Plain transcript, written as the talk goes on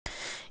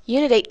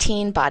Unit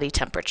 18, body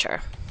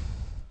temperature.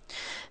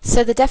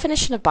 So the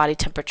definition of body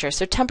temperature.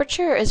 So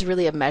temperature is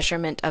really a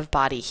measurement of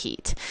body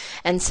heat.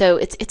 And so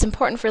it's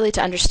important really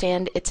to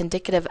understand it's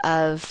indicative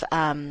of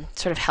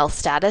sort of health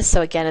status. So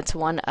again, it's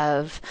one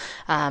of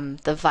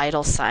the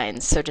vital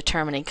signs. So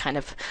determining kind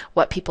of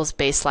what people's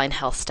baseline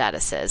health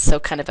status is. So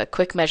kind of a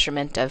quick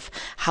measurement of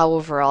how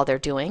overall they're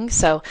doing.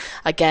 So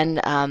again,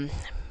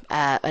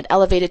 an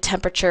elevated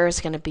temperature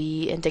is going to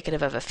be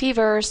indicative of a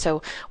fever,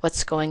 so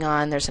what's going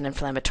on, there's an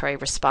inflammatory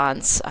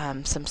response,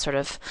 some sort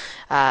of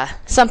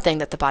something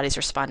that the body's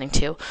responding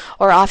to.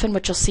 Or often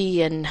what you'll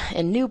see in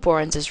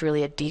newborns is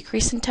really a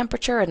decrease in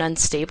temperature, an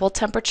unstable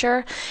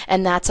temperature,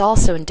 and that's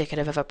also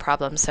indicative of a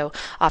problem. So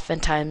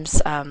oftentimes,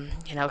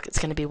 it's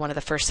going to be one of the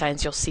first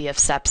signs you'll see of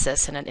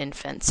sepsis in an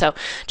infant. So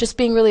just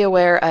being really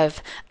aware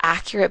of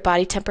accurate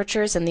body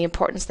temperatures and the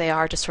importance they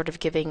are to sort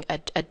of giving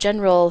a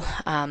general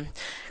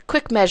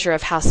quick measure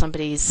of how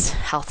somebody's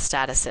health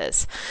status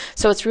is.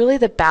 So it's really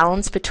the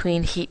balance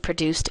between heat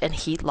produced and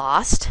heat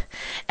lost,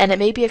 and it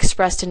may be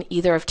expressed in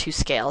either of two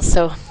scales.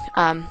 So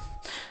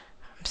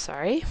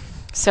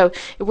So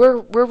we're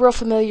real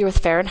familiar with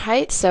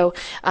Fahrenheit, so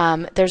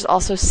there's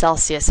also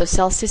Celsius. So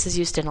Celsius is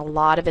used in a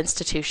lot of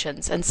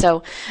institutions, and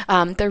so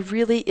there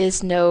really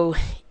is no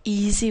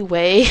easy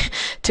way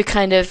to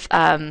kind of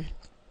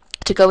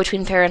to go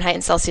between Fahrenheit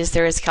and Celsius.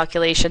 There is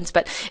calculations,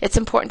 but it's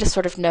important to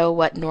sort of know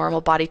what normal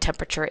body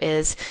temperature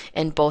is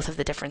in both of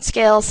the different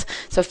scales.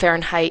 So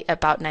Fahrenheit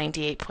about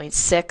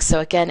 98.6. So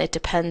again, it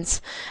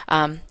depends.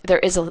 There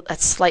is a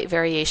slight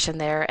variation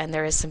there, and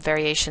there is some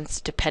variations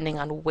depending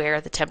on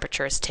where the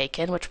temperature is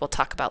taken, which we'll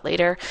talk about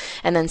later.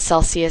 And then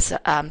Celsius,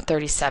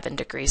 37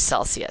 degrees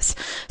Celsius.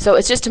 So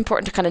it's just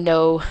important to kind of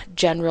know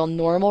general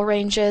normal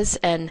ranges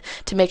and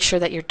to make sure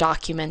that you're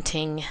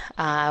documenting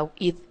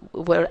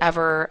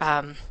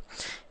whatever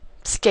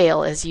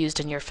scale is used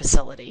in your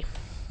facility.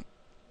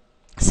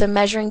 So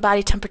measuring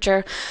body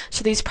temperature,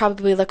 so these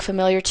probably look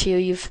familiar to you.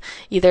 You've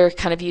either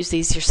kind of used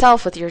these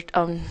yourself with your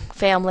own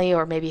family,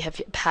 or maybe have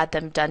had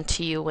them done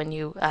to you when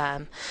you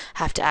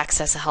have to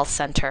access a health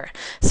center.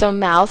 So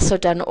mouth, so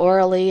done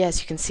orally, as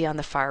you can see on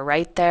the far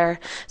right there.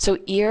 So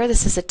ear,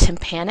 this is a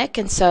tympanic,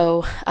 and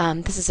so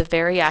this is a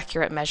very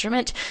accurate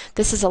measurement.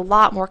 This is a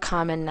lot more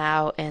common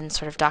now in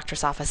sort of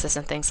doctor's offices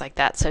and things like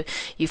that. So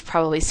you've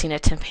probably seen a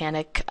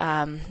tympanic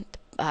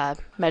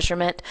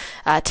measurement.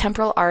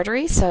 Temporal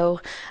artery,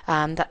 so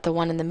that the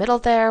one in the middle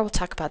there, we'll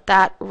talk about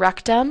that.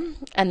 Rectum,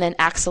 and then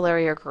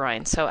axillary or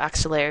groin, so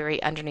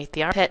axillary underneath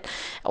the armpit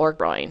or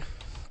groin.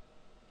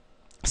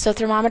 So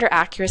thermometer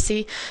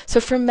accuracy. So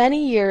for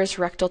many years,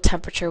 rectal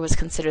temperature was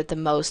considered the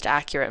most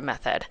accurate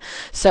method.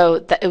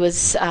 So it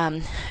was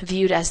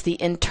viewed as the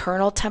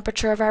internal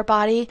temperature of our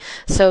body,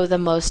 so the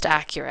most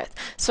accurate.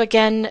 So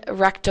again,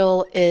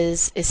 rectal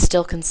is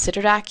still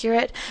considered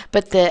accurate,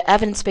 but the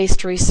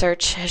evidence-based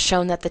research has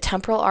shown that the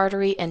temporal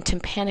artery and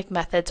tympanic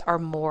methods are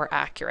more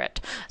accurate,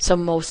 so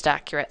most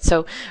accurate.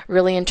 So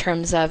really in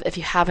terms of if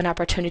you have an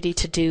opportunity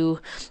to do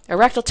a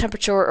rectal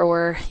temperature,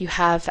 or you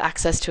have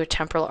access to a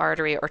temporal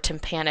artery or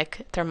tympanic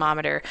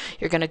thermometer,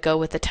 you're going to go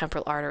with the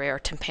temporal artery or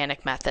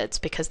tympanic methods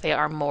because they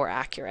are more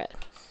accurate.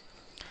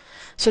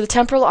 So the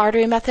temporal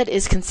artery method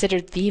is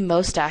considered the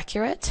most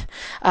accurate.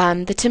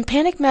 The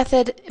tympanic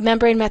method,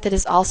 membrane method,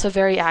 is also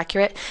very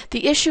accurate.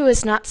 The issue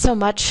is not so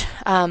much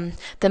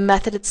the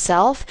method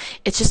itself,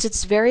 it's just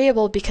it's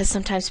variable because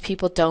sometimes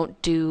people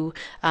don't do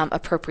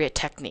appropriate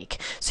technique.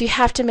 So you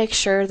have to make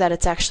sure that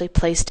it's actually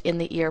placed in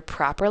the ear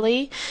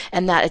properly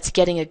and that it's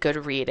getting a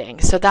good reading.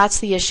 So that's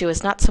the issue,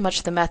 is not so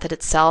much the method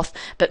itself,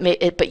 but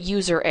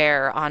user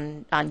error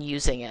on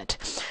using it.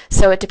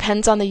 So it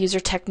depends on the user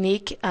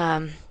technique.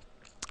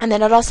 And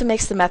then it also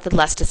makes the method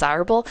less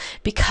desirable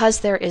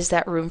because there is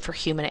that room for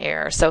human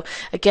error. So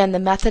again, the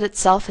method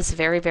itself is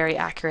very, very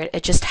accurate.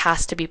 It just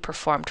has to be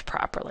performed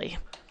properly.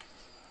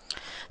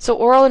 So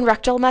oral and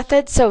rectal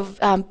methods, so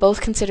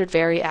both considered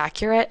very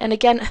accurate. And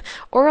again,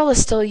 oral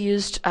is still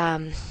used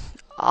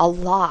a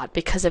lot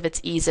because of its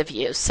ease of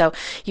use. So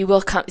you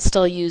will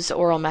still use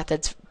oral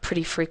methods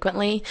pretty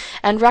frequently,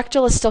 and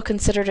rectal is still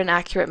considered an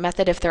accurate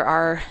method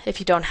if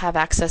you don't have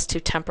access to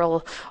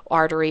temporal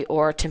artery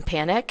or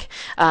tympanic,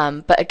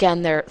 but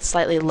again, they're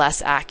slightly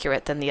less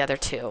accurate than the other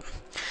two.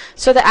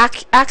 So the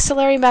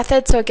axillary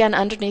method, so again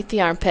underneath the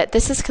armpit,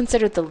 this is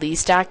considered the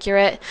least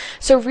accurate,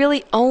 so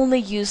really only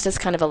used as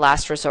kind of a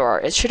last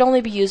resort. It should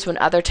only be used when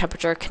other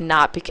temperature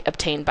cannot be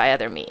obtained by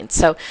other means.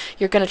 So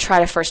you're going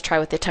to first try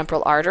with the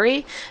temporal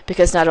artery,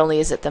 because not only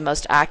is it the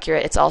most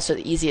accurate, it's also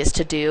the easiest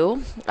to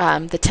do.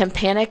 The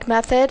tympanic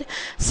method,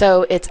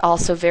 so it's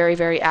also very,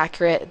 very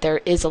accurate.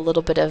 There is a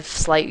little bit of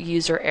slight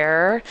user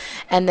error.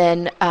 And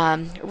then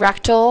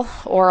rectal,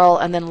 oral,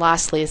 and then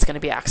lastly is going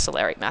to be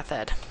axillary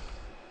method.